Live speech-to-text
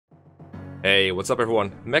Hey, what's up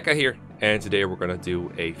everyone? Mekkah here, and today we're gonna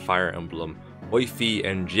do a Fire Emblem Oifaye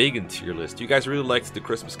and Jeigan tier list. You guys really liked the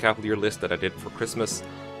Christmas Cavalier list that I did for Christmas. So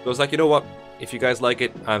I was like, you know what? If you guys like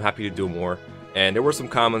it, I'm happy to do more. And there were some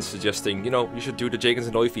comments suggesting, you know, you should do the Jeigans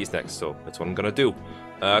and Oifayes next, so that's what I'm gonna do.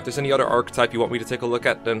 If there's any other archetype you want me to take a look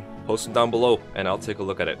at, then post them down below, and I'll take a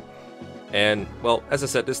look at it. And, well, as I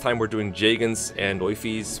said, this time we're doing Jeigans and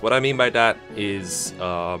Oifayes. What I mean by that is,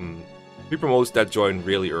 pre-promotes that join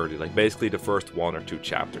really early, like basically the first 1 or 2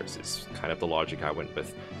 chapters is kind of the logic I went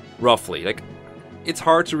with, roughly. Like, it's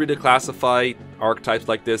hard to really classify archetypes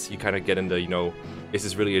like this. You kind of get into, you know, is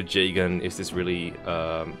this really a Jeigan? Is this really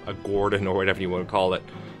a Gordon, or whatever you want to call it?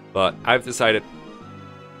 But I've decided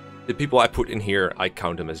the people I put in here, I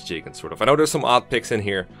count them as Jeigan, sort of. I know there's some odd picks in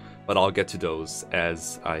here, but I'll get to those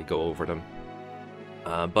as I go over them.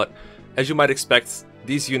 But as you might expect,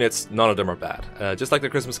 these units, none of them are bad. Just like the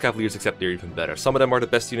Christmas Cavaliers, except they're even better. Some of them are the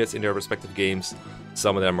best units in their respective games.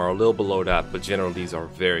 Some of them are a little below that, but generally these are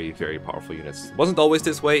very, very powerful units. It wasn't always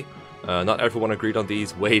this way. Not everyone agreed on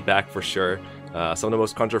these way back for sure. Some of the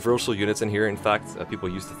most controversial units in here, in fact, people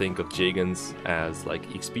used to think of Jeigans as like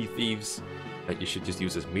XP thieves, that you should just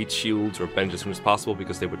use as meat shields or bend as soon as possible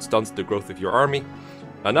because they would stunt the growth of your army.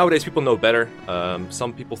 Nowadays people know better.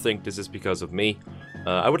 Some people think this is because of me.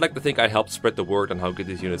 I would like to think I helped spread the word on how good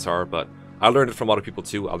these units are, but I learned it from other people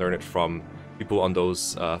too. I learned it from people on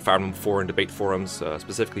those Fire Emblem 4 and debate forums,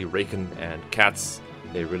 specifically Raken and Cats.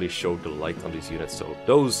 They really showed the light on these units, so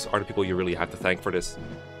those are the people you really have to thank for this.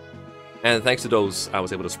 And thanks to those, I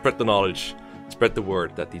was able to spread the knowledge, spread the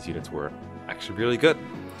word that these units were actually really good.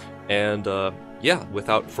 And yeah,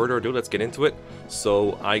 without further ado, let's get into it.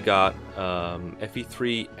 So I got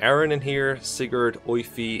FE3 Aaron in here, Sigurd,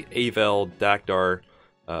 Oifaye, Avel, Dagdar,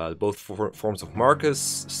 both forms of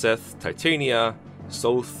Marcus, Seth, Titania,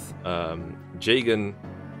 Soth, Jeigan,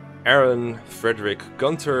 Aaron, Frederick,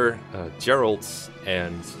 Gunther, Gerald,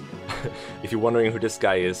 and if you're wondering who this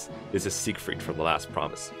guy is, this is Siegfried from The Last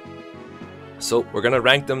Promise. So we're gonna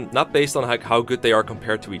rank them not based on how good they are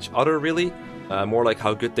compared to each other, really, more like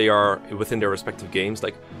how good they are within their respective games.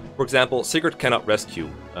 Like, for example, Sigurd cannot rescue,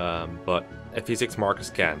 but FE6 Marcus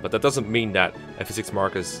can. But that doesn't mean that FE6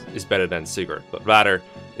 Marcus is better than Sigurd, but rather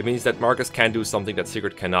it means that Marcus can do something that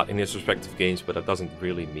Sigurd cannot in his respective games, but that doesn't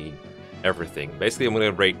really mean everything. Basically, I'm going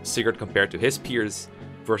to rate Sigurd compared to his peers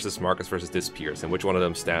versus Marcus versus his peers, and which one of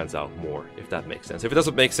them stands out more, if that makes sense. If it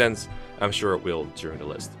doesn't make sense, I'm sure it will during the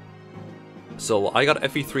list. So I got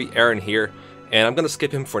FE3 Aaron here, and I'm going to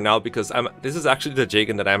skip him for now because this is actually the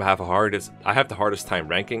Jeigan that I have the hardest time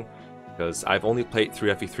ranking, because I've only played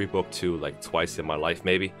through FE3 Book 2 like twice in my life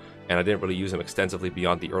maybe, and I didn't really use him extensively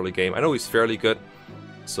beyond the early game. I know he's fairly good,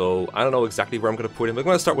 so I don't know exactly where I'm going to put him. I'm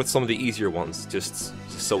going to start with some of the easier ones, just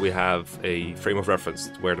so we have a frame of reference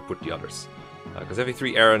to where to put the others. Because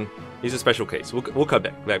FE3 Aaron, he's a special case. We'll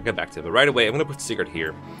get back to him. But right away, I'm going to put Sigurd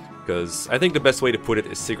here, because I think the best way to put it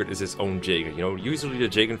is Sigurd is his own Jeigan. You know, usually the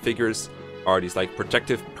Jeigan figures are these like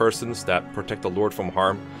protective persons that protect the Lord from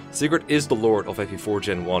harm. Sigurd is the Lord of FE4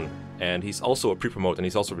 Gen 1, and he's also a pre-promote, and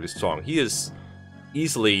he's also really strong. He is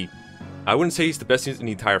easily, I wouldn't say he's the best unit in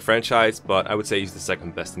the entire franchise, but I would say he's the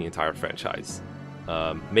second best in the entire franchise.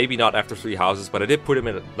 Maybe not after 3 houses, but I did put him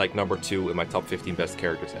in like number 2 in my top 15 best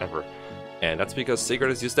characters ever. And that's because Sigurd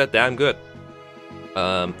is just that damn good.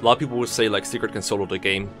 A lot of people would say like Sigurd can solo the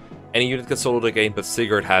game. Any unit can solo the game, but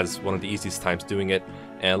Sigurd has one of the easiest times doing it.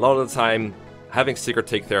 And a lot of the time, having Sigurd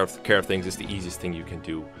take care of things is the easiest thing you can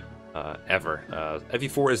do ever.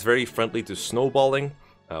 FE4 is very friendly to snowballing.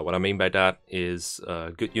 What I mean by that is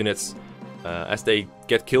good units, as they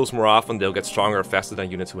get kills more often, they'll get stronger faster than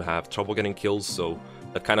units who have trouble getting kills. So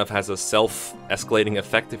that kind of has a self-escalating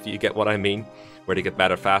effect, if you get what I mean, where they get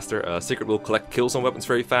better faster. Sigurd will collect kills on weapons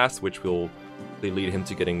very fast, which will lead him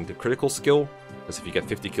to getting the critical skill. Because if you get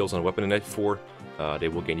 50 kills on a weapon in FE4, they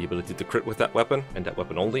will gain the ability to crit with that weapon, and that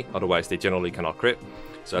weapon only. Otherwise, they generally cannot crit.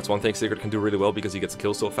 So that's one thing Sigurd can do really well, because he gets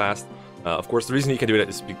kills so fast. Of course, the reason he can do that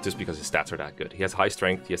is just because his stats are that good. He has high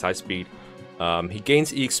strength, he has high speed. He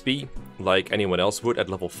gains EXP like anyone else would at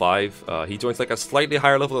level 5. He joins like a slightly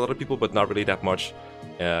higher level than other people, but not really that much.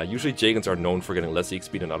 Usually Jeigans are known for getting less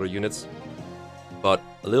EXP than other units. But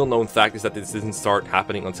a little known fact is that this didn't start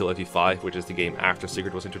happening until FE5, which is the game after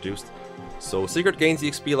Sigurd was introduced. So Sigurd gains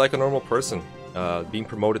EXP like a normal person. Being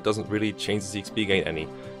promoted doesn't really change his EXP gain any.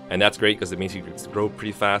 And that's great because it means he gets to grow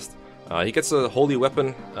pretty fast. He gets a holy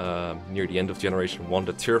weapon near the end of Generation 1,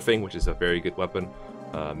 the Tirfing, which is a very good weapon.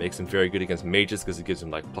 Makes him very good against mages because it gives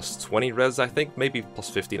him like plus 20 res, I think, maybe plus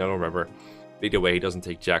 15, I don't remember. Either way, he doesn't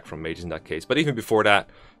take jack from mages in that case. But even before that,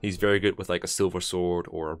 he's very good with like a silver sword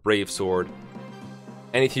or a brave sword.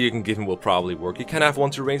 anything you can give him will probably work. You can have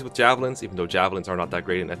 1-2 range with javelins, even though javelins are not that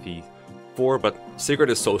great in FE4, but Sigurd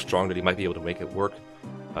is so strong that he might be able to make it work.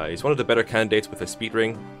 He's one of the better candidates with a speed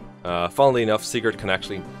ring. Funnily enough, Sigurd can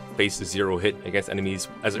actually face 0 hit against enemies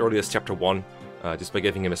as early as Chapter 1, just by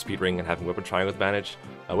giving him a speed ring and having Weapon Triangle advantage.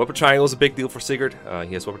 Weapon Triangle is a big deal for Sigurd.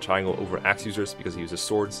 He has Weapon Triangle over axe users because he uses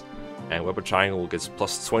swords, and Weapon Triangle gets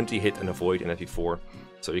plus 20 hit and avoid in FE4,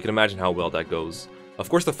 so you can imagine how well that goes. Of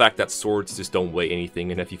course, the fact that swords just don't weigh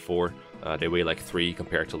anything in FE4, they weigh like 3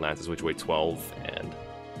 compared to lances which weigh 12, and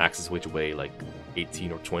axes which weigh like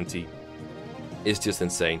 18 or 20, is just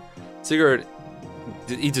insane. Sigurd,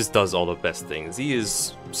 he just does all the best things. He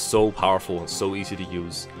is so powerful and so easy to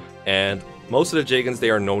use, and most of the Jeigans, they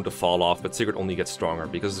are known to fall off, but Sigurd only gets stronger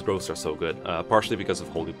because his growths are so good, partially because of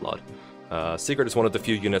Holy Blood. Sigurd is one of the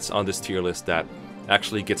few units on this tier list that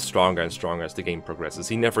actually gets stronger and stronger as the game progresses.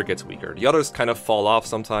 He never gets weaker. The others kind of fall off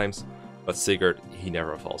sometimes, but Sigurd, he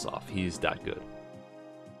never falls off. He's that good.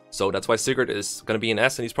 So that's why Sigurd is going to be an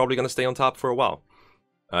S, and he's probably going to stay on top for a while.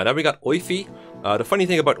 Then we got Oifaye. The funny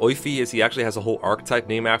thing about Oifaye is he actually has a whole archetype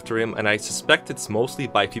named after him, and I suspect it's mostly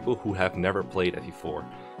by people who have never played FE4.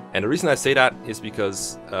 And the reason I say that is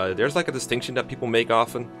because there's like a distinction that people make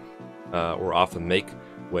often, or often make,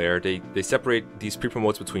 where they separate these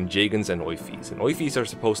pre-promotes between Jeigans and Oifayes. And Oifayes are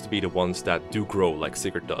supposed to be the ones that do grow like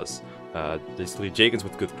Sigurd does. Basically Jeigans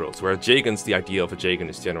with good growth, whereas Jeigans, the idea of a Jeigan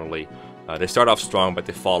is generally they start off strong but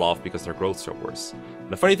they fall off because their growths are worse. And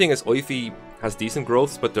the funny thing is Oifaye has decent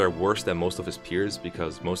growths, but they're worse than most of his peers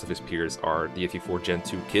because most of his peers are the FE4 Gen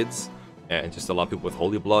 2 kids and just a lot of people with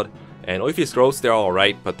Holy Blood. And Oifaye's growths, they're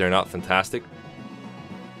alright, but they're not fantastic.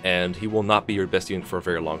 And he will not be your best unit for a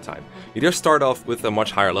very long time. He does start off with a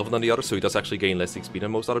much higher level than the others, so he does actually gain less XP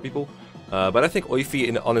than most other people. But I think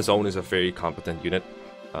Oifaye on his own is a very competent unit.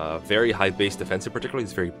 Very high base defense in particular,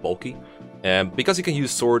 he's very bulky. And because he can use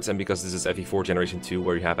swords, and because this is FE4 Generation 2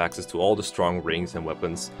 where you have access to all the strong rings and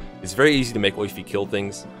weapons, it's very easy to make Oifaye kill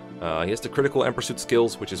things. He has the critical and pursuit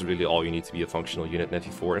skills, which is really all you need to be a functional unit in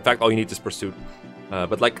FE4. In fact, all you need is pursuit.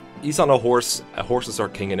 But like, he's on a horse. Horses are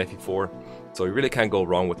king in FE4, so you really can't go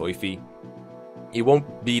wrong with Oifaye. He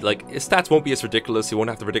won't be like, his stats won't be as ridiculous. He won't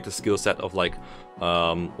have the ridiculous skill set of like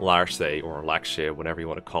Larshay or Lakshay, whatever you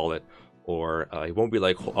want to call it. Or he won't be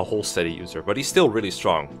like a whole steady user, but he's still really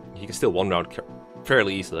strong. He can still one round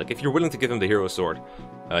fairly easily. Like if you're willing to give him the hero sword,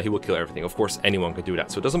 he will kill everything. Of course, anyone can do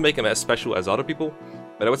that, so it doesn't make him as special as other people,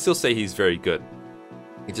 but I would still say he's very good.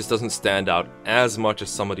 He just doesn't stand out as much as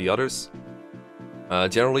some of the others.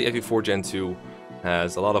 Generally, FE4 Gen 2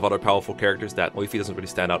 has a lot of other powerful characters that Oifaye doesn't really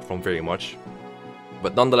stand out from very much.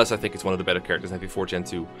 But nonetheless, I think it's one of the better characters in FE4 Gen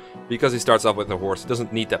 2 because he starts off with a horse. He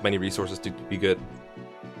doesn't need that many resources to be good.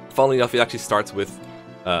 Funnily enough, he actually starts with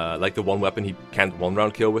like the one weapon he can't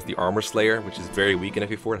one-round kill with, the Armor Slayer, which is very weak in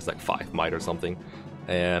FE4. It's like 5 might or something.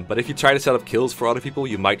 But if you try to set up kills for other people,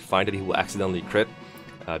 you might find that he will accidentally crit,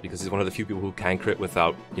 because he's one of the few people who can crit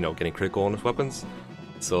without, you know, getting critical on his weapons.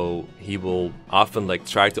 So he will often like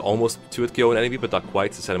try to almost 2-hit KO an enemy, but not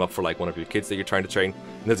quite, to set him up for like one of your kids that you're trying to train,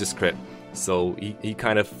 and they'll just crit. So he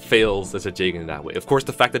kind of fails as a Jeigan in that way. Of course,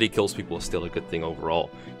 the fact that he kills people is still a good thing overall.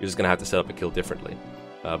 You're just going to have to set up a kill differently.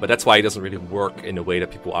 But that's why he doesn't really work in a way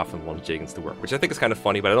that people often want Jeigans to work, which I think is kind of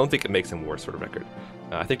funny, but I don't think it makes him worse for the record.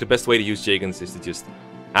 I think the best way to use Jeigans is to just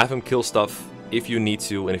have him kill stuff if you need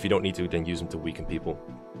to, and if you don't need to, then use him to weaken people.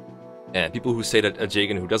 And people who say that a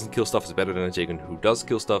Jeigan who doesn't kill stuff is better than a Jeigan who does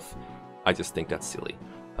kill stuff, I just think that's silly.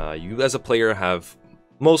 You as a player have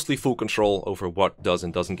mostly full control over what does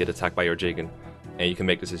and doesn't get attacked by your Jeigan, and you can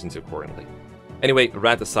make decisions accordingly. Anyway,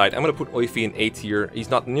 rant aside, I'm going to put Oifaye in A tier.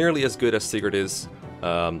 He's not nearly as good as Sigurd is.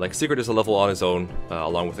 Like Sigurd is a level on his own,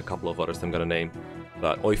 along with a couple of others I'm going to name,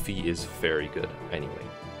 but Oifaye is very good anyway.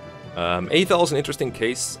 Eithel is an interesting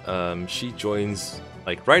case. She joins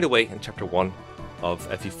like right away in Chapter 1 of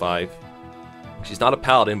FE5. She's not a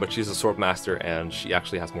paladin, but she's a sword master, and she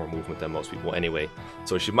actually has more movement than most people anyway,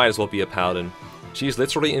 so she might as well be a paladin. She's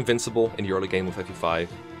literally invincible in the early game of FE5.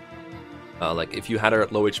 Like if you had her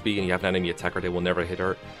at low HP and you have an enemy attacker, they will never hit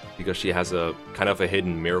her, because she has a kind of a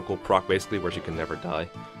hidden miracle proc basically where she can never die.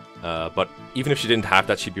 But even if she didn't have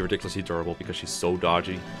that, she'd be ridiculously durable because she's so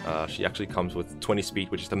dodgy. She actually comes with 20 speed,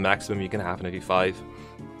 which is the maximum you can have in FE5.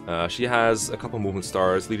 She has a couple movement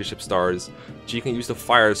stars, leadership stars. She can use the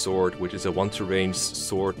fire sword, which is a 1-to range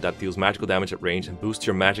sword that deals magical damage at range and boosts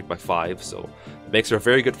your magic by 5, so it makes her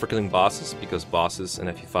very good for killing bosses, because bosses in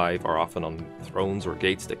FE5 are often on thrones or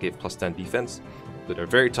gates that give plus 10 defense, so they're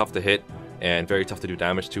very tough to hit and very tough to do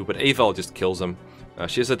damage to, but Eithel just kills them.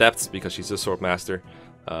 She has adepts because she's a sword master,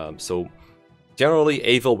 so generally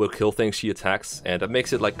Eithel will kill things she attacks, and that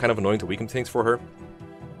makes it like kind of annoying to weaken things for her.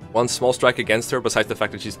 One small strike against her, besides the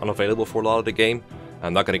fact that she's unavailable for a lot of the game.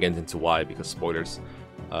 I'm not going to get into why, because spoilers.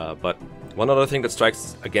 But one other thing that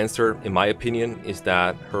strikes against her, in my opinion, is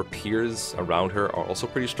that her peers around her are also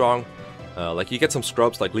pretty strong. Like, you get some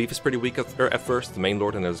scrubs, like Leaf is pretty weak at first, the main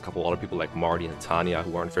lord, and there's a couple other people like Marty and Tanya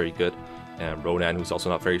who aren't very good. And Ronan, who's also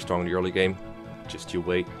not very strong in the early game. Just you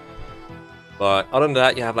wait. But other than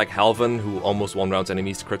that, you have like Halvan, who almost one-rounds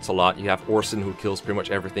enemies, crits a lot. You have Orson, who kills pretty much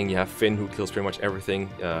everything. You have Finn, who kills pretty much everything.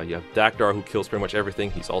 You have Dakdar, who kills pretty much everything.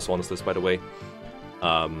 He's also on this list, by the way.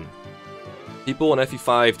 People in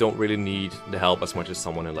FE5 don't really need the help as much as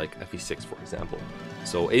someone in like FE6, for example.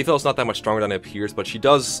 So Avel's not that much stronger than it appears, but she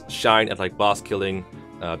does shine at like boss killing,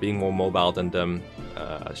 being more mobile than them.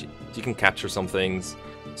 She can capture some things.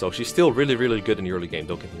 So she's still really, really good in the early game,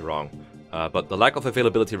 don't get me wrong. But the lack of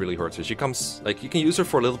availability really hurts her. She comes, like, you can use her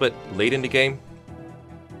for a little bit late in the game,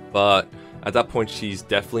 but at that point she's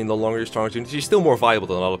definitely no longer your strongest unit. She's still more viable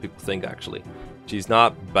than a lot of people think, actually. She's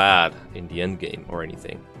not bad in the end game or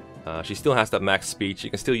anything. She still has that max speed, she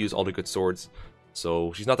can still use all the good swords,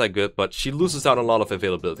 so she's not that good, but she loses out on a lot of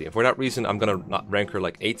availability. And for that reason, I'm gonna not rank her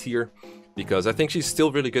like A tier, because I think she's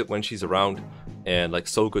still really good when she's around, and like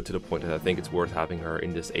so good to the point that I think it's worth having her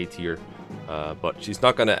in this A tier. But she's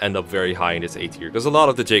not gonna end up very high in this A tier, because a lot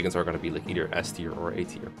of the Jeigans are gonna be like either S tier or A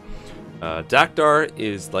tier. Dakdar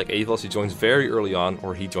is like Avel, she joins very early on,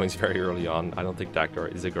 or he joins very early on. I don't think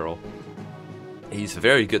Dakdar is a girl. He's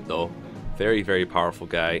very good though. Very, very powerful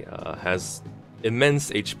guy. Has immense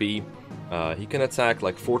HP. He can attack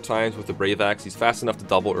like 4 times with the Brave Axe. He's fast enough to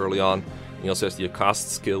double early on. He also has the Accost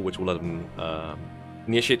skill, which will let him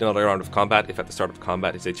initiate another round of combat if at the start of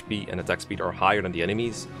combat his HP and attack speed are higher than the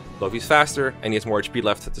enemies. So if he's faster and he has more HP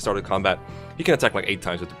left at the start of combat, he can attack like 8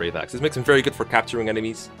 times with the Brave Axe. This makes him very good for capturing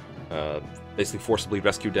enemies. Basically forcibly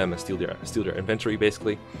rescue them and steal their inventory,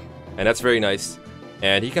 basically. And that's very nice.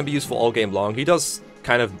 And he can be useful all game long. He does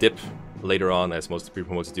kind of dip later on, as most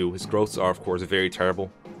pre-promotes do. His growths are, of course, very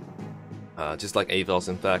terrible. Just like Avel's,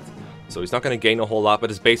 in fact. So he's not going to gain a whole lot, but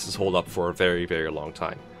his bases hold up for a very, very long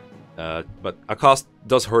time. But Accost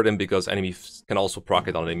does hurt him because enemies can also proc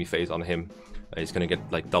it on enemy phase on him. He's going to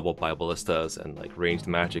get like doubled by ballistas and like ranged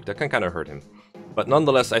magic. That can kind of hurt him. But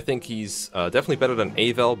nonetheless, I think he's definitely better than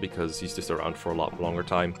Avel because he's just around for a lot longer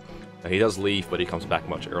time. He does leave, but he comes back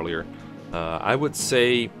much earlier. I would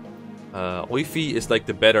say Oifaye is like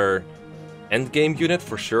the better endgame unit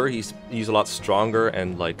for sure. He's a lot stronger,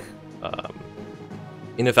 and like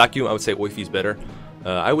in a vacuum I would say Oifaye's better.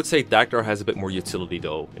 I would say Dakdar has a bit more utility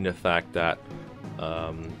though, in the fact that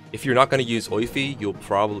if you're not going to use Oifaye, you'll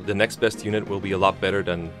probably, the next best unit will be a lot better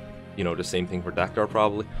than, you know, the same thing for Dakdar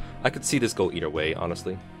probably. I could see this go either way,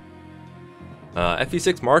 honestly.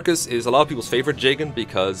 FE6 Marcus is a lot of people's favorite Jeigan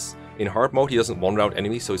because in hard mode he doesn't one-round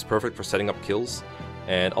enemies, so he's perfect for setting up kills.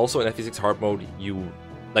 And also in FE6 hard mode, you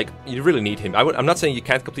really need him. I'm not saying you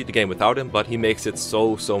can't complete the game without him, but he makes it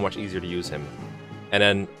so much easier to use him. And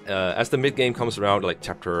then as the mid game comes around, like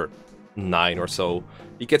chapter 9 or so,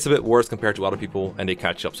 he gets a bit worse compared to other people, and they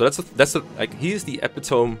catch up. So that's like, he is the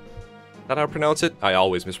epitome. That how I pronounce it? I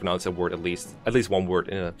always mispronounce a word, at least one word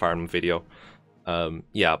in a Fire Emblem video.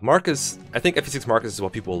 Yeah, Marcus. I think FE6 Marcus is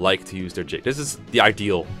what people like to use their Jeigan. This is the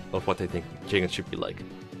ideal of what they think Jeigan should be like.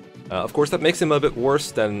 Of course, that makes him a bit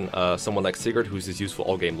worse than someone like Sigurd, who's just useful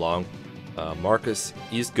all game long. Marcus,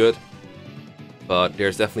 he's good, but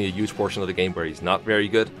there's definitely a huge portion of the game where he's not very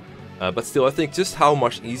good. But still, I think just how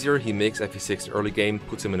much easier he makes FE6 early game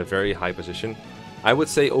puts him in a very high position. I would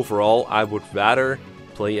say overall, I would rather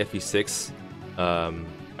play FE6.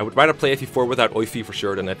 I would rather play FE4 without Oifaye for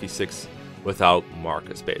sure than FE6 without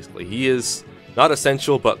Marcus, basically. He is not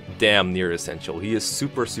essential, but damn near essential. He is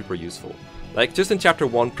super useful. Like, just in Chapter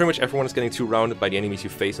 1, pretty much everyone is getting 2-rounded by the enemies you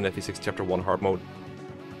face in FE6 Chapter 1 hard mode.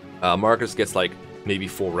 Marcus gets, like, maybe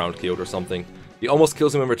 4-round KO'd or something. He almost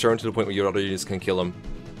kills him in return to the point where your other units can kill him.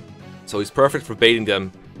 So he's perfect for baiting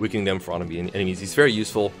them, weakening them for enemy enemies. He's very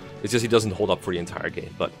useful. It's just he doesn't hold up for the entire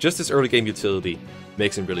game. But just his early game utility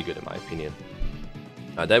makes him really good, in my opinion.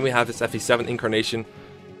 Then we have this FE7 incarnation.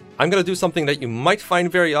 I'm going to do something that you might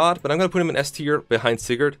find very odd, but I'm going to put him in S tier behind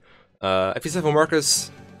Sigurd. FE7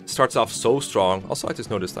 Marcus starts off so strong. Also, I just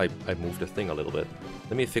noticed I moved the thing a little bit.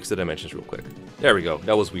 Let me fix the dimensions real quick. There we go.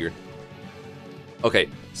 That was weird. Okay,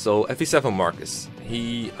 so FE7 Marcus.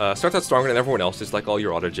 He starts out stronger than everyone else, just like all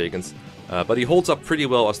your other Jeigans. But he holds up pretty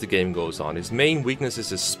well as the game goes on. His main weakness is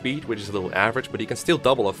his speed, which is a little average, but he can still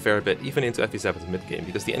double a fair bit, even into FE7's mid-game,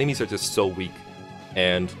 because the enemies are just so weak.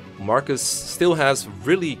 And Marcus still has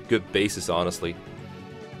really good bases, honestly.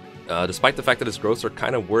 Despite the fact that his growths are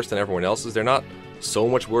kind of worse than everyone else's, they're not so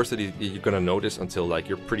much worse that you're gonna notice until like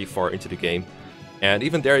you're pretty far into the game. And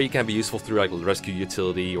even there, he can be useful through like rescue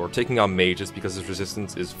utility or taking on mages because his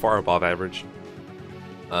resistance is far above average.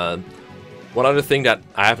 One other thing that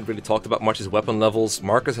I haven't really talked about much is weapon levels.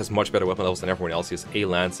 Marcus has much better weapon levels than everyone else. He has A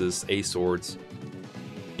lances, A swords,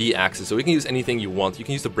 B axes, so he can use anything you want. You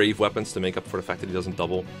can use the brave weapons to make up for the fact that he doesn't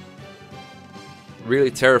double.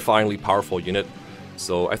 Really terrifyingly powerful unit.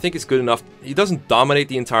 So I think it's good enough. He doesn't dominate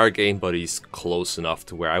the entire game, but he's close enough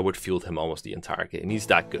to where I would field him almost the entire game. He's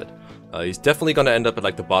that good. He's definitely going to end up at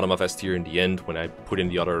like the bottom of S tier in the end when I put in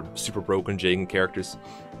the other super broken Jeigan characters.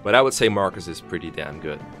 But I would say Marcus is pretty damn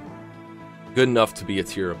good. Good enough to be a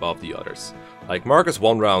tier above the others. Like Marcus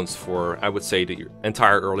won rounds for, I would say, the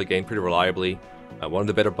entire early game pretty reliably. One of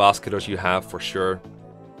the better boss killers you have for sure.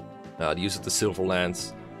 The use of the Silver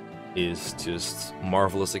Lance is just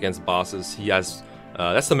marvelous against bosses. He has...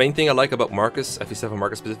 that's the main thing I like about Marcus, FE7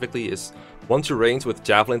 Marcus specifically, is 1-2 range with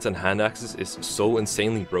javelins and hand axes is so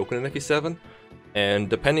insanely broken in FE7. And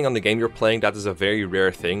depending on the game you're playing, that is a very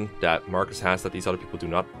rare thing that Marcus has that these other people do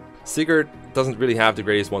not. Sigurd doesn't really have the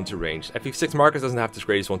greatest 1-2 range. FE6 Marcus doesn't have the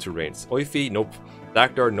greatest 1-2 range. Oifaye, nope.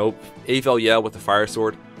 Dakdar, nope. Avel, yeah, with the fire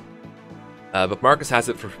sword. But Marcus has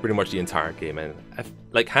it for pretty much the entire game, and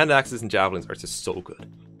like hand axes and javelins are just so good.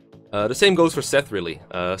 The same goes for Seth, really.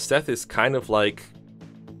 Seth is kind of like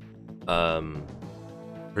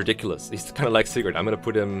ridiculous. He's kind of like Sigurd. I'm gonna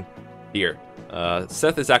put him here.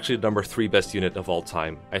 Seth is actually the number 3 best unit of all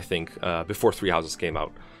time, I think, before Three Houses came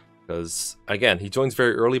out. Because, again, he joins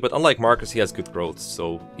very early, but unlike Marcus, he has good growth,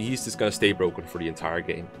 so he's just gonna stay broken for the entire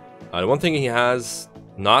game. The one thing he has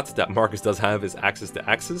not that Marcus does have is access to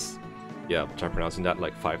axes. Yeah, try pronouncing that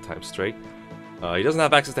like 5 times straight. He doesn't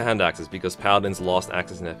have access to hand axes because Paladins lost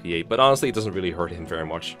access in FE8, but honestly, it doesn't really hurt him very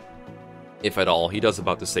much. If at all. He does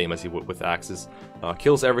about the same as he would with axes.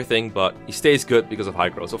 Kills everything, but he stays good because of high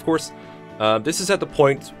growth. Of course, this is at the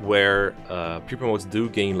point where pre-promotes do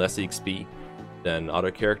gain less XP than other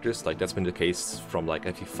characters. Like, that's been the case from like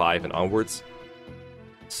FE5 and onwards.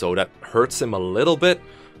 So that hurts him a little bit,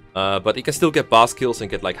 but he can still get boss kills and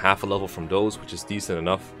get like half a level from those, which is decent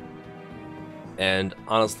enough. And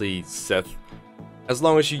honestly, Seth, as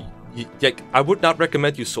long as like, I would not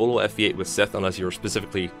recommend you solo FE8 with Seth unless you're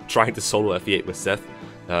specifically trying to solo FE8 with Seth.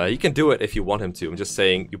 You can do it if you want him to. I'm just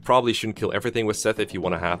saying you probably shouldn't kill everything with Seth if you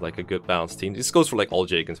want to have like a good balanced team. This goes for like all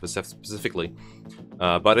Jeigans, but Seth specifically.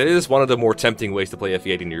 But it is one of the more tempting ways to play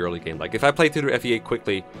FE8 in the early game. Like if I play through FE8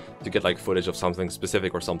 quickly to get like footage of something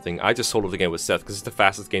specific or something, I just solo the game with Seth because it's the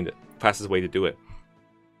fastest way to do it.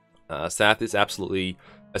 Seth is absolutely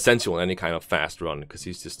essential in any kind of fast run because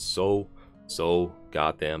he's just so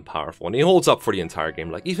goddamn powerful, and he holds up for the entire game.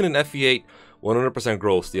 Like even in FE8 100%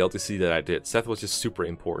 growth, the LTC that I did, Seth was just super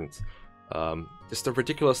important. Just a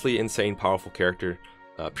ridiculously insane powerful character.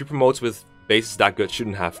 Pre-promotes with bases that good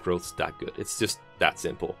shouldn't have growths that good. It's just that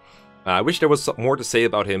simple. I wish there was more to say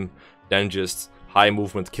about him than just high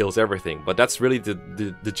movement kills everything, but that's really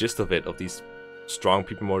the gist of it, of these strong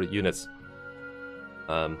pre-promoted units.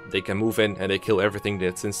 They can move in and they kill everything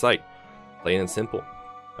that's in sight. Plain and simple.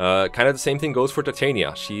 Kind of the same thing goes for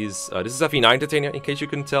Titania. She's this is FE9 Titania, in case you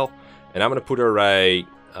couldn't tell, and I'm gonna put her right.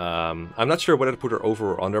 I'm not sure whether to put her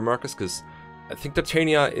over or under Marcus because I think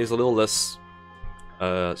Titania is a little less.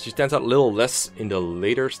 She stands out a little less in the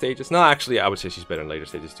later stages. No, actually, I would say she's better in later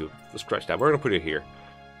stages too. Let's scratch that. We're gonna put her here.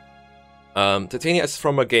 Titania is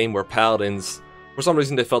from a game where Paladins, for some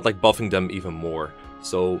reason, they felt like buffing them even more.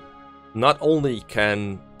 So not only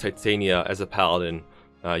can Titania as a Paladin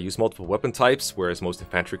use multiple weapon types, whereas most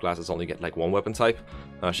infantry classes only get like one weapon type.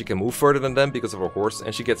 She can move further than them because of her horse,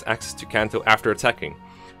 and she gets access to Canto after attacking.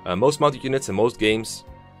 Most mounted units in most games,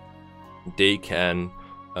 they can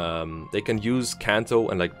use Canto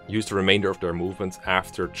and like use the remainder of their movement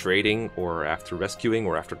after trading or after rescuing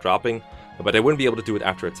or after dropping, but they wouldn't be able to do it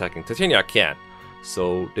after attacking. Titania can,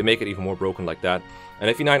 so they make it even more broken like that.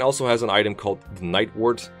 And FE9 also has an item called the Night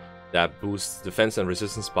Ward that boosts defense and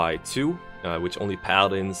resistance by 2, which only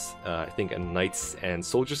Paladins, I think, and Knights and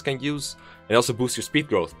Soldiers can use. It also boosts your speed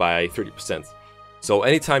growth by 30%. So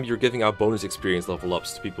anytime you're giving out bonus experience level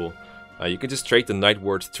ups to people, you can just trade the Night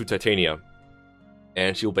Ward to Titania,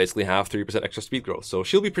 and she'll basically have 30% extra speed growth. So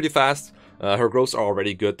she'll be pretty fast. Her growths are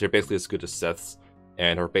already good. They're basically as good as Seth's,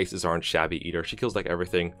 and her bases aren't shabby either. She kills like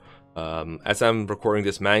everything. As I'm recording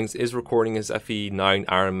this, Mangs is recording his FE9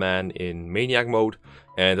 Iron Man in Maniac mode,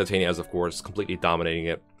 and Titania is, of course, completely dominating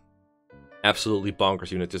it. Absolutely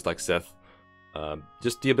bonkers unit, just like Seth.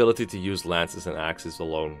 Just the ability to use lances and axes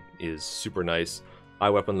alone is super nice. High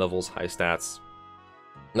weapon levels, high stats.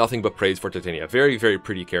 Nothing but praise for Titania. Very, very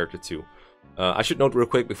pretty character too. I should note real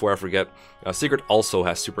quick before I forget, Sigurd also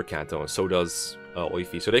has Super Canto, and so does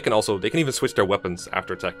Oifaye. So they can even switch their weapons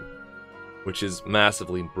after attacking, which is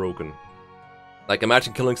massively broken. Like,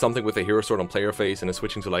 imagine killing something with a hero sword on player phase and then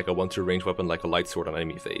switching to like a 1-2 range weapon like a light sword on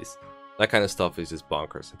enemy phase. That kind of stuff is just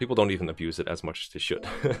bonkers. People don't even abuse it as much as they should.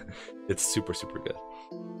 It's super, super good.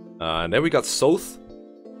 And then we got Soth.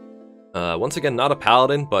 Once again, not a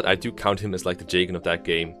paladin, but I do count him as like the Jeigan of that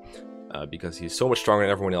game. Because he's so much stronger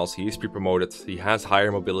than everyone else. He is pre-promoted, he has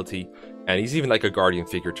higher mobility, and he's even like a guardian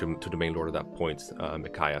figure to the main lord at that point,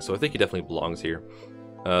 Mekkah. So I think he definitely belongs here.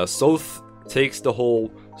 Soth takes the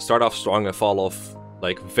whole start off strong and fall off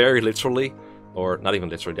like very literally, or not even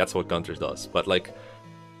literally, that's what Gunter does, but like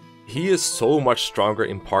he is so much stronger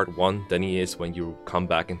in part 1 than he is when you come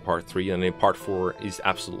back in part 3, and in part 4 he's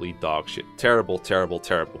absolutely dog shit. Terrible, terrible,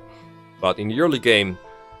 terrible. But in the early game,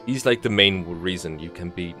 he's like the main reason you can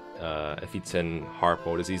beat FE10 hard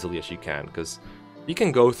mode as easily as you can, because he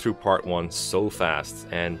can go through part 1 so fast,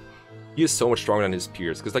 and he is so much stronger than his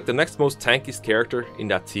peers. Because like the next most tankiest character in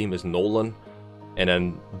that team is Nolan, and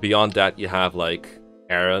then beyond that you have like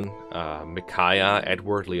Aaron, Mekkah,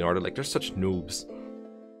 Edward, Leonardo. Like they're such noobs.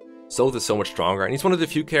 Soth is so much stronger, and he's one of the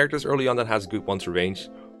few characters early on that has good 1-2 range,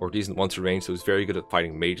 or decent 1-2 range, so he's very good at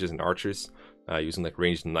fighting mages and archers. Using like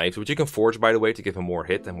ranged knives, which you can forge by the way to give him more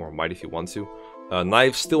hit and more might if you want to.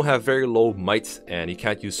 Knives still have very low might, and he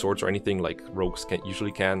can't use swords or anything like rogues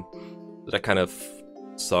usually can. So that kind of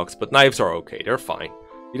sucks, but knives are okay, they're fine.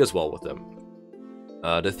 He does well with them.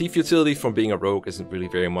 The thief utility from being a rogue isn't really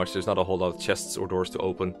very much. There's not a whole lot of chests or doors to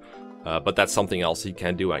open, but that's something else he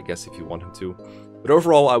can do, I guess, if you want him to. But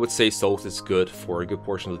overall, I would say Soth is good for a good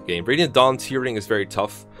portion of the game. Radiant Dawn tiering is very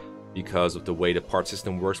tough, because of the way the part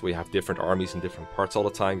system works, where you have different armies in different parts all the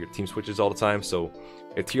time, your team switches all the time, so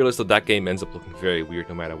a tier list of that game ends up looking very weird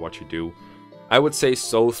no matter what you do. I would say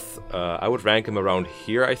Soth, I would rank him around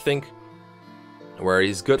here, I think, where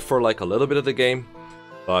he's good for like a little bit of the game,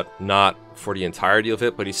 but not for the entirety of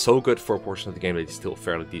it, but he's so good for a portion of the game that he's still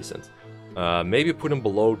fairly decent. Maybe put him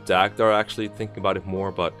below Dagdar, actually, thinking about it more,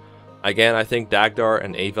 but again, I think Dagdar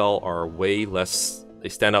and Avel are way less... They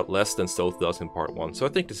stand out less than Soth does in part 1, so I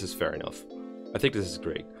think this is fair enough. I think this is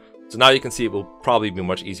great. So now you can see it will probably be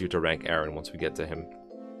much easier to rank Aaron once we get to him.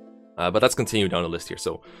 But let's continue down the list here.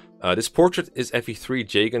 So this portrait is FE3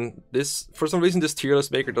 Jeigan. For some reason, this tier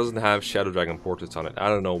list maker doesn't have Shadow Dragon portraits on it. I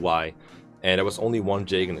don't know why. And there was only one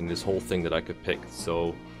Jeigan in this whole thing that I could pick.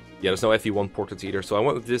 So yeah, there's no FE1 portraits either. So I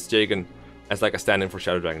went with this Jeigan as like a stand-in for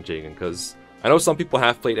Shadow Dragon Jeigan, because I know some people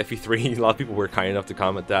have played FE3. A lot of people were kind enough to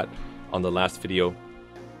comment that on the last video.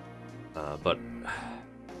 But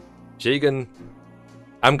Jeigan,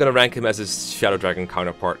 I'm gonna rank him as his Shadow Dragon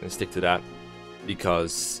counterpart and stick to that,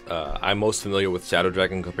 because I'm most familiar with Shadow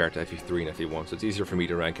Dragon compared to FE3 and FE1, so it's easier for me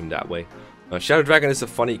to rank him that way. Shadow Dragon is a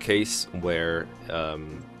funny case where,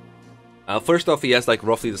 first off, he has like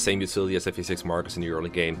roughly the same utility as FE6 Marcus in the early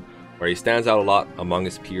game, where he stands out a lot among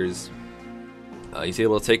his peers. He's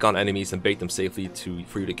able to take on enemies and bait them safely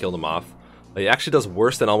for you to kill them off. He actually does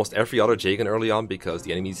worse than almost every other Jeigan early on, because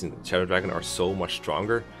the enemies in Shadow Dragon are so much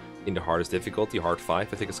stronger in the hardest difficulty, hard 5.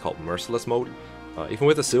 I think it's called Merciless mode. Even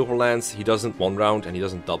with the Silver Lance, he doesn't one round and he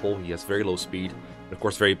doesn't double. He has very low speed and of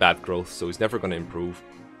course very bad growth, so he's never going to improve.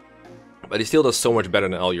 But he still does so much better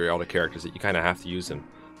than all your other characters that you kind of have to use him.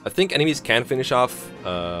 I think enemies can finish off,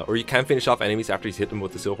 or you can finish off enemies after he's hit them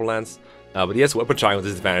with the Silver Lance. But he has Weapon Triangle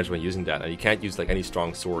disadvantage when using that, and you can't use like any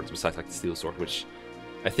strong swords besides like the Steel Sword, which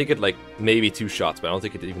I think it like maybe 2 shots, but I don't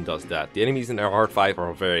think it even does that. The enemies in our hard 5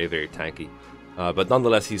 are very, very tanky. But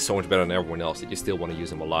nonetheless, he's so much better than everyone else that you still want to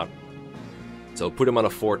use him a lot. So put him on a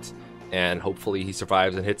fort, and hopefully he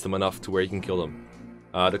survives and hits them enough to where you can kill them.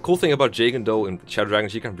 The cool thing about Jeigan though in Shadow Dragon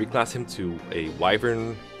is you can reclass him to a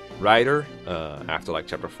Wyvern Rider after like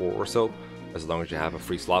chapter 4 or so, as long as you have a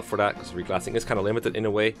free slot for that, because reclassing is kind of limited in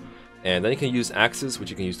a way. And then you can use axes, which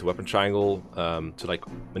you can use to Weapon Triangle, to like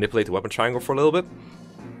manipulate the Weapon Triangle for a little bit,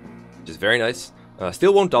 which is very nice.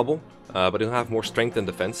 Still won't double, but he'll have more strength and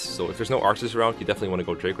defense, so if there's no archers around, you definitely want to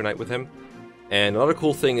go Draco Knight with him. And another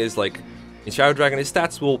cool thing is, like, in Shadow Dragon, his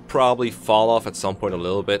stats will probably fall off at some point a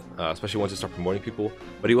little bit, especially once you start promoting people,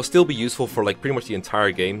 but he will still be useful for like pretty much the entire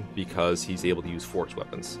game, because he's able to use forged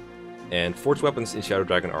weapons. And forged weapons in Shadow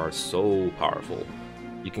Dragon are so powerful.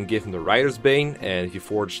 You can give him the Rider's Bane, and if you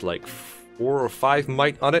forge like 4 or 5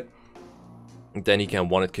 might on it, then he can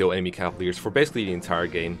one-hit kill enemy Cavaliers for basically the entire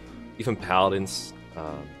game. Even Paladins,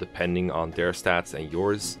 depending on their stats and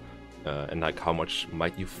yours, and like how much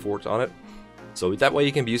might you forge on it. So that way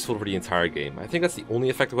he can be useful for the entire game. I think that's the only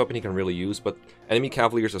effective weapon he can really use, but enemy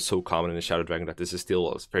cavaliers are so common in the Shadow Dragon that this is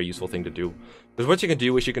still a very useful thing to do. Because what you can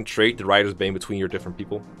do is you can trade the Rider's Bane between your different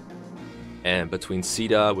people. And between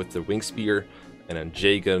Sita with the Wing Spear, and then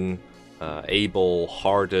Jeigan, Abel,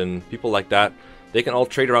 Harden, people like that, they can all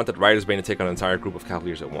trade around that Rider's Bane and take on an entire group of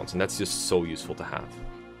cavaliers at once, and that's just so useful to have.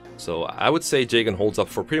 So I would say Jeigan holds up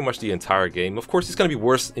for pretty much the entire game. Of course, he's going to be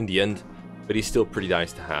worse in the end, but he's still pretty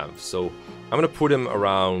nice to have. So I'm going to put him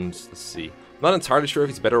around, let's see. I'm not entirely sure if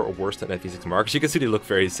he's better or worse than FE6 Marcus. You can see they look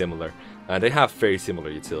very similar. They have very similar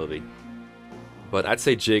utility. But I'd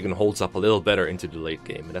say Jeigan holds up a little better into the late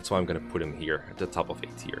game, and that's why I'm going to put him here at the top of A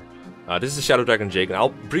tier. This is Shadow Dragon Jeigan. I'll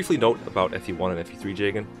briefly note about FE1 and FE3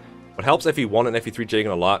 Jeigan. What helps FE1 and FE3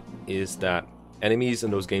 Jeigan a lot is that enemies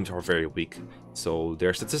in those games are very weak, so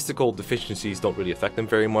their statistical deficiencies don't really affect them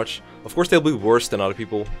very much. Of course, they'll be worse than other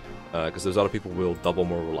people, because those other people will double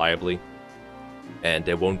more reliably, and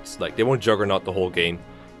they won't juggernaut the whole game,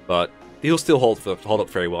 but he'll still hold up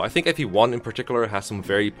very well. I think FE1 in particular has some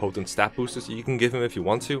very potent stat boosters that you can give him if you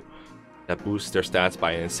want to, that boost their stats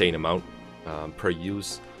by an insane amount per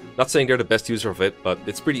use. Not saying they're the best user of it, but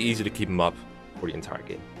it's pretty easy to keep him up for the entire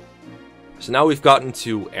game. So now we've gotten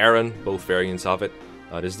to Aaron, both variants of it.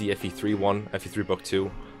 This is the FE3 one, FE3 Book 2.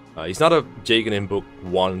 He's not a Jeigan in Book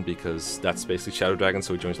 1 because that's basically Shadow Dragon,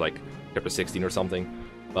 so he joins like chapter 16 or something.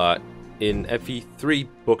 But in FE3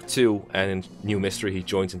 Book 2 and in New Mystery, he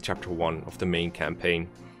joins in chapter 1 of the main campaign.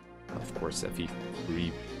 Of course,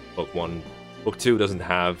 FE3 Book 1, Book 2 doesn't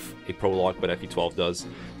have a prologue, but FE12 does.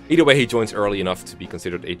 Either way, he joins early enough to be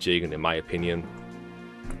considered a Jeigan, in my opinion.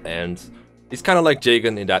 And he's kind of like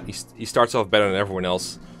Jeigan in that he starts off better than everyone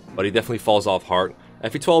else, but he definitely falls off hard.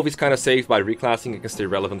 FE12 he's kind of saved by reclassing, it can stay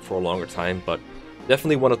relevant for a longer time, but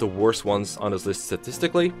definitely one of the worst ones on this list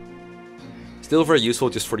statistically. Still very useful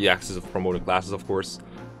just for the axis of promoted classes, of course.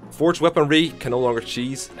 Forged Weaponry can no longer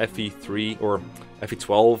cheese FE3 or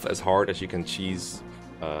FE12 as hard as you can cheese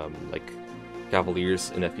like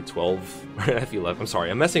Cavaliers in FE12 or FE11. I'm sorry,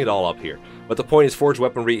 I'm messing it all up here. But the point is, Forged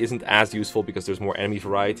Weaponry isn't as useful because there's more enemy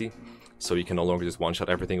variety. So you can no longer just one-shot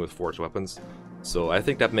everything with forged weapons. So I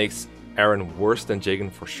think that makes Aaron worse than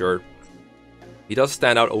Jeigan for sure. He does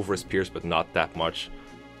stand out over his peers, but not that much.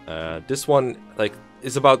 This one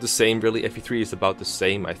is about the same, really. FE3 is about the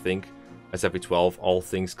same, I think, as FE12, all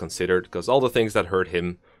things considered, because all the things that hurt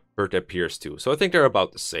him hurt their peers too. So I think they're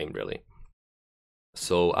about the same, really.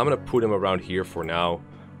 So I'm going to put him around here for now.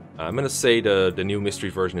 I'm going to say the new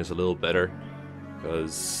mystery version is a little better,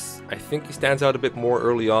 because I think he stands out a bit more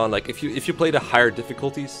early on. Like if you play the higher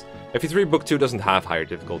difficulties, FE3 Book 2 doesn't have higher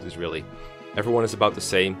difficulties really. Everyone is about the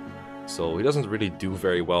same, so he doesn't really do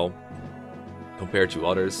very well compared to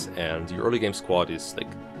others. And your early game squad is like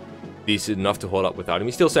decent enough to hold up without him.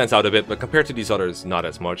 He still stands out a bit, but compared to these others, not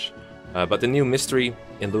as much. But the new mystery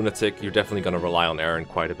in Lunatic, you're definitely going to rely on Aaron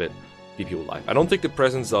quite a bit to keep you alive. I don't think the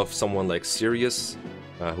presence of someone like Sirius,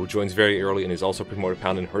 who joins very early and is also promoted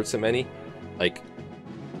Paladin, hurts him any. Like,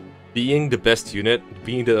 being the best unit,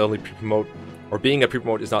 being the only pre-promote, or being a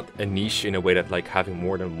pre-promote is not a niche in a way that like having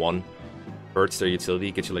more than one hurts their utility,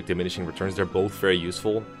 gets you like diminishing returns. They're both very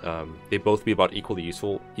useful. They both be about equally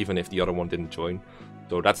useful, even if the other one didn't join.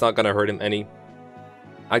 So that's not gonna hurt him any.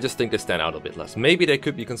 I just think they stand out a bit less. Maybe they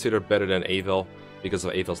could be considered better than Avel because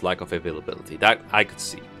of Avel's lack of availability. That I could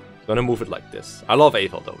see. I'm gonna move it like this. I love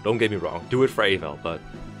Avel though, don't get me wrong. Do it for Avel, but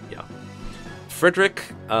yeah. Frederick,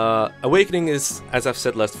 Awakening is, as I've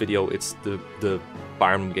said last video, it's the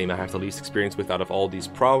Fire Emblem game I have the least experience with out of all these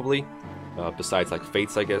probably, besides like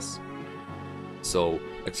Fates, I guess. So,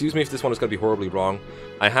 excuse me if this one is going to be horribly wrong.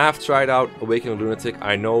 I have tried out Awakening Lunatic.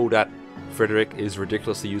 I know that Frederick is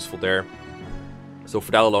ridiculously useful there. So for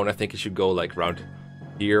that alone, I think he should go like around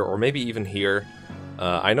here, or maybe even here.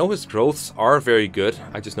 I know his growths are very good.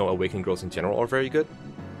 I just know Awakening growths in general are very good.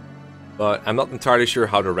 But I'm not entirely sure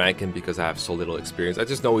how to rank him because I have so little experience. I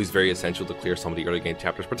just know he's very essential to clear some of the early game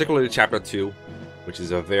chapters, particularly chapter 2, which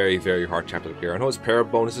is a very, very hard chapter to clear. I know his para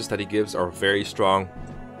bonuses that he gives are very strong.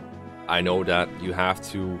 I know that you have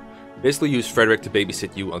to basically use Frederick to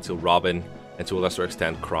babysit you until Robin, and to a lesser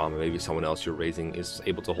extent Crom, and maybe someone else you're raising is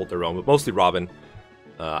able to hold their own, but mostly Robin.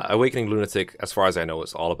 Awakening Lunatic, as far as I know,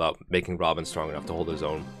 is all about making Robin strong enough to hold his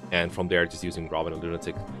own, and from there just using Robin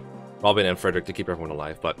and Frederick to keep everyone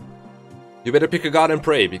alive. But you better pick a god and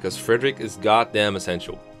pray, because Frederick is goddamn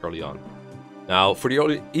essential early on. Now, for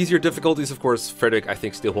the easier difficulties, of course, Frederick I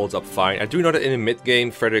think still holds up fine. I do know that in the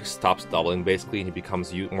mid-game, Frederick stops doubling, basically, and he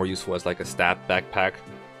becomes more useful as like a stat backpack.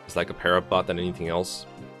 It's like a parabot than anything else.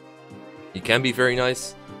 He can be very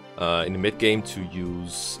nice in the mid-game to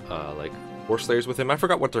use like Force Slayers with him. I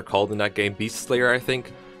forgot what they're called in that game. Beast Slayer, I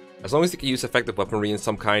think. As long as he can use effective weaponry in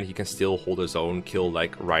some kind, he can still hold his own, kill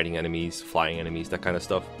like riding enemies, flying enemies, that kind of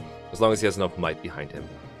stuff. As long as he has enough might behind him.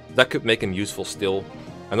 That could make him useful still.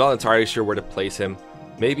 I'm not entirely sure where to place him.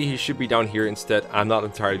 Maybe he should be down here instead. I'm not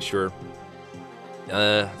entirely sure.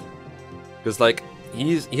 Because like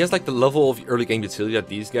he has like the level of early game utility that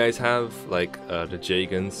these guys have, like the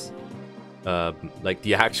Jeigans, like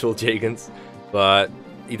the actual Jeigans, but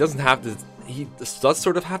he doesn't have the. He does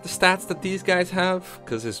sort of have the stats that these guys have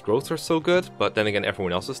because his growths are so good. But then again,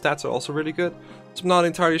 everyone else's stats are also really good. So I'm not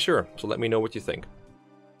entirely sure. So let me know what you think.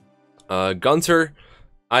 Gunter.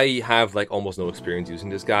 I have like almost no experience using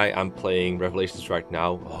this guy. I'm playing Revelations right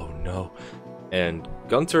now. Oh no. And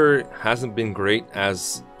Gunter hasn't been great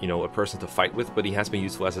as, you know, a person to fight with, but he has been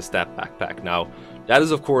useful as a stat backpack. Now, that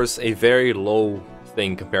is of course a very low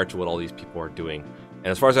thing compared to what all these people are doing. And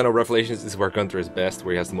as far as I know, Revelations is where Gunter is best,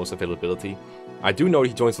 where he has the most availability. I do know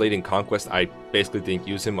he joins late in Conquest. I basically didn't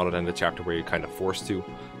use him other than the chapter where you're kind of forced to.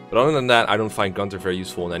 But other than that, I don't find Gunter very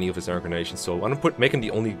useful in any of his incarnations, so I'm going to make him the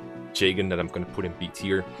only Jeigan that I'm going to put in B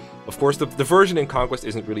tier. Of course, the version in Conquest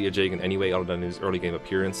isn't really a Jeigan anyway, other than his early game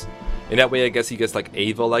appearance. In that way, I guess he gets like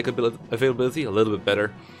Ava-like availability, a little bit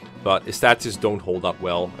better, but his stats just don't hold up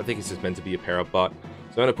well. I think he's just meant to be a para-bot, so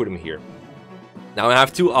I'm going to put him here. Now I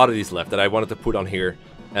have two oddities left that I wanted to put on here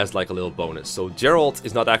as like a little bonus. So Geralt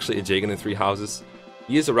is not actually a Jeigan in Three Houses.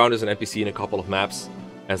 He is around as an NPC in a couple of maps,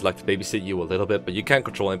 as like to babysit you a little bit, but you can't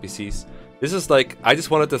control NPCs. This is like, I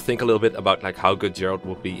just wanted to think a little bit about like how good Geralt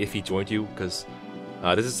would be if he joined you, because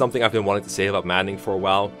this is something I've been wanting to say about maddening for a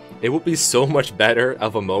while. It would be so much better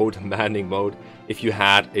of a mode, maddening mode, if you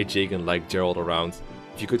had a Jeigan like Geralt around.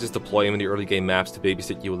 If you could just deploy him in the early game maps to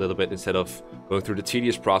babysit you a little bit instead of going through the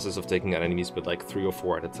tedious process of taking out enemies with like 3 or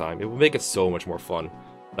 4 at a time. It would make it so much more fun.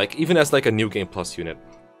 Like even as like a new game plus unit.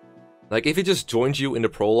 Like if he just joined you in the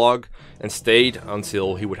prologue and stayed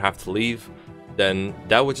until he would have to leave, then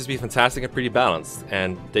that would just be fantastic and pretty balanced,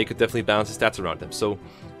 and they could definitely balance his stats around him. So,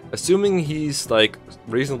 assuming he's like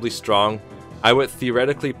reasonably strong, I would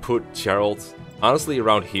theoretically put Geralt honestly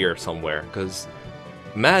around here somewhere, because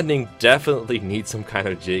maddening definitely needs some kind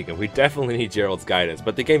of Jeigan. We definitely need Geralt's guidance,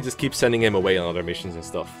 but the game just keeps sending him away on other missions and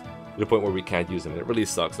stuff, to the point where we can't use him, and it really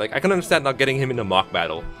sucks. Like, I can understand not getting him in a mock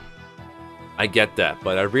battle. I get that,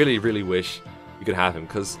 but I really, really wish you could have him,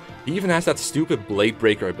 because he even has that stupid Blade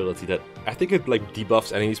Breaker ability that I think it like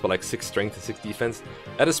debuffs enemies by like 6 strength and 6 defense.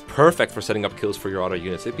 That is perfect for setting up kills for your other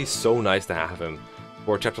units. It'd be so nice to have him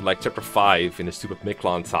for chapter 5 in the stupid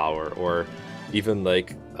Miklon Tower, or even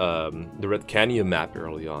like the Red Canyon map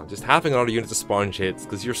early on. Just having another unit to sponge hits,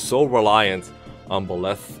 because you're so reliant on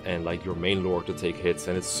Boleth and like your main lord to take hits,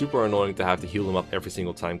 and it's super annoying to have to heal them up every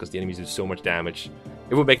single time because the enemies do so much damage.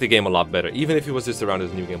 It would make the game a lot better, even if it was just around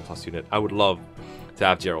as a new game plus unit. I would love to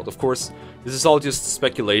have Geralt. Of course, this is all just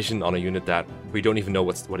speculation on a unit that we don't even know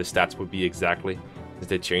what his stats would be exactly, because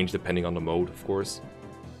they change depending on the mode, of course.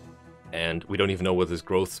 And we don't even know what his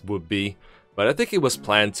growth would be. But I think it was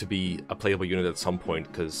planned to be a playable unit at some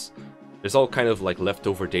point, because there's all kind of like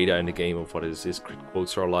leftover data in the game of what his crit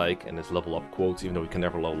quotes are like, and his level up quotes, even though he can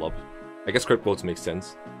never level up. I guess crit quotes make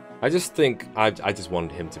sense. I just think, I just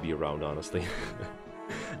wanted him to be around, honestly.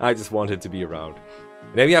 I just wanted him to be around.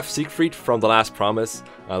 And then we have Siegfried from The Last Promise.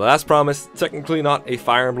 The Last Promise, technically not a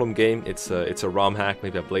Fire Emblem game, it's a ROM hack,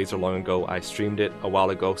 maybe a Blazer long ago. I streamed it a while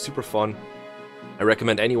ago, super fun. I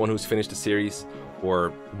recommend anyone who's finished the series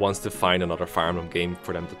or wants to find another Fire Emblem game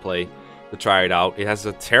for them to play, to try it out. It has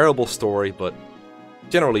a terrible story, but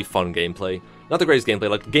generally fun gameplay. Not the greatest gameplay,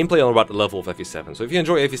 like gameplay on about the level of FE7. So if you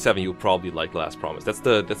enjoy FE7, you'll probably like The Last Promise. That's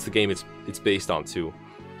the game it's based on too.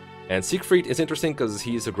 And Siegfried is interesting because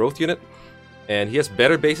he's a growth unit, and he has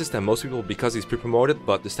better bases than most people because he's pre-promoted,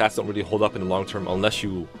 but the stats don't really hold up in the long term unless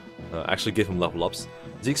you actually give him level ups.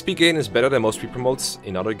 His XP gain is better than most pre-promotes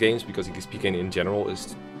in other games because his XP gain in general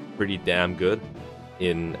is pretty damn good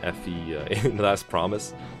in FE, in The Last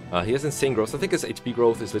Promise. He has insane growth. I think his HP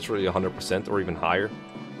growth is literally 100% or even higher.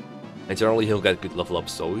 And generally he'll get good level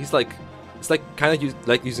ups, so he's like, it's like kind of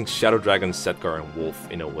like using Shadow Dragon, Setgar, and Wolf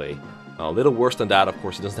in a way. A little worse than that, of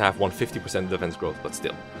course. He doesn't have 150% defense growth, but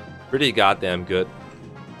still pretty goddamn good.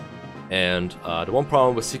 And the one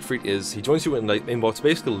problem with Siegfried is he joins you in what's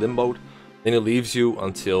basically limbo, then he leaves you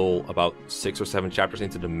until about 6 or 7 chapters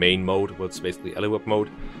into the main mode, what's basically Eliweb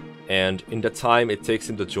mode. And in the time it takes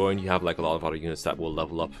him to join, you have like a lot of other units that will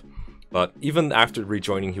level up. But even after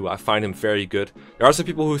rejoining you, I find him very good. There are some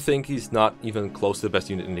people who think he's not even close to the best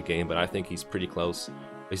unit in the game, but I think he's pretty close.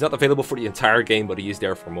 He's not available for the entire game, but he is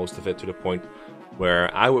there for most of it, to the point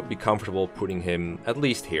where I would be comfortable putting him at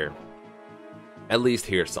least here. At least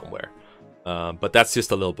here somewhere. But that's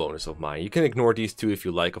just a little bonus of mine. You can ignore these two if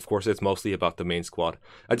you like. Of course, it's mostly about the main squad.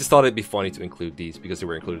 I just thought it'd be funny to include these because they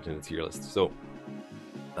were included in the tier list. So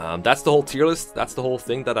that's the whole tier list. That's the whole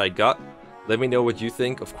thing that I got. Let me know what you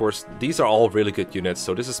think. Of course, these are all really good units,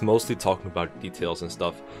 so this is mostly talking about details and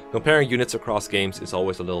stuff. Comparing units across games is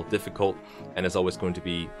always a little difficult, and it's always going to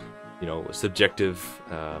be, you know, subjective,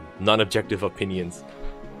 non-objective opinions.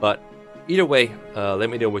 But either way, let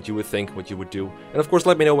me know what you would think, what you would do. And of course,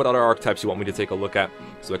 let me know what other archetypes you want me to take a look at,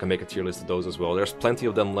 so I can make a tier list of those as well. There's plenty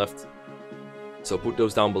of them left, so put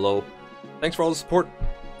those down below. Thanks for all the support,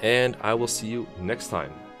 and I will see you next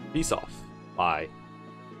time. Peace off. Bye.